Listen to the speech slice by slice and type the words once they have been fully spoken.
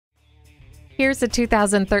Here's a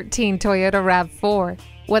 2013 Toyota RAV4.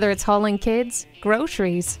 Whether it's hauling kids,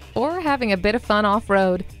 groceries, or having a bit of fun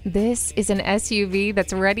off-road, this is an SUV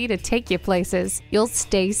that's ready to take you places. You'll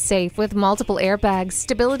stay safe with multiple airbags,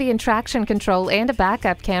 stability and traction control, and a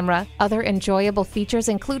backup camera. Other enjoyable features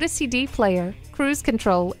include a CD player, cruise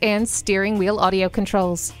control, and steering wheel audio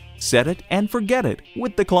controls. Set it and forget it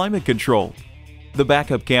with the climate control. The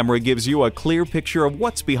backup camera gives you a clear picture of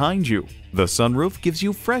what's behind you. The sunroof gives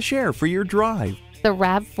you fresh air for your drive. The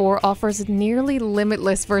RAV4 offers nearly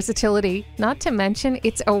limitless versatility, not to mention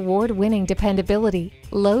its award-winning dependability.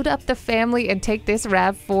 Load up the family and take this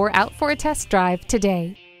RAV4 out for a test drive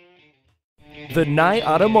today. The Nye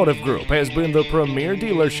Automotive Group has been the premier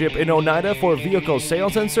dealership in Oneida for vehicle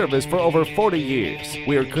sales and service for over 40 years.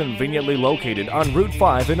 We are conveniently located on Route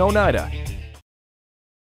 5 in Oneida.